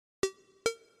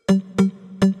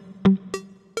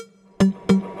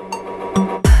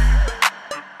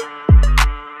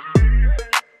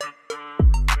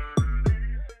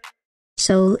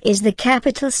Seoul is the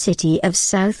capital city of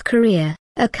South Korea,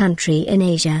 a country in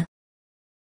Asia.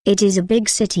 It is a big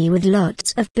city with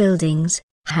lots of buildings,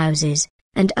 houses,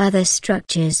 and other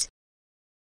structures.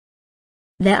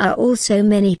 There are also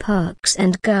many parks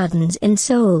and gardens in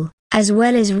Seoul, as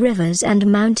well as rivers and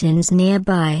mountains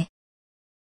nearby.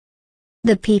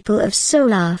 The people of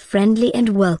Seoul are friendly and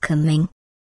welcoming.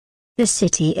 The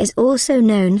city is also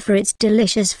known for its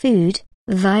delicious food,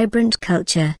 vibrant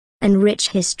culture, and rich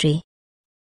history.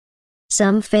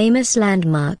 Some famous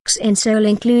landmarks in Seoul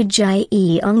include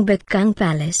Gyeongbokgung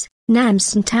Palace,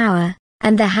 Namsan Tower,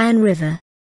 and the Han River.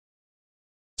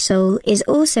 Seoul is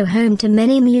also home to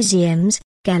many museums,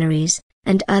 galleries,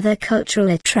 and other cultural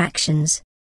attractions.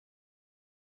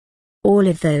 All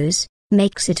of those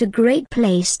makes it a great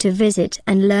place to visit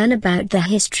and learn about the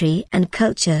history and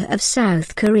culture of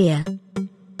South Korea.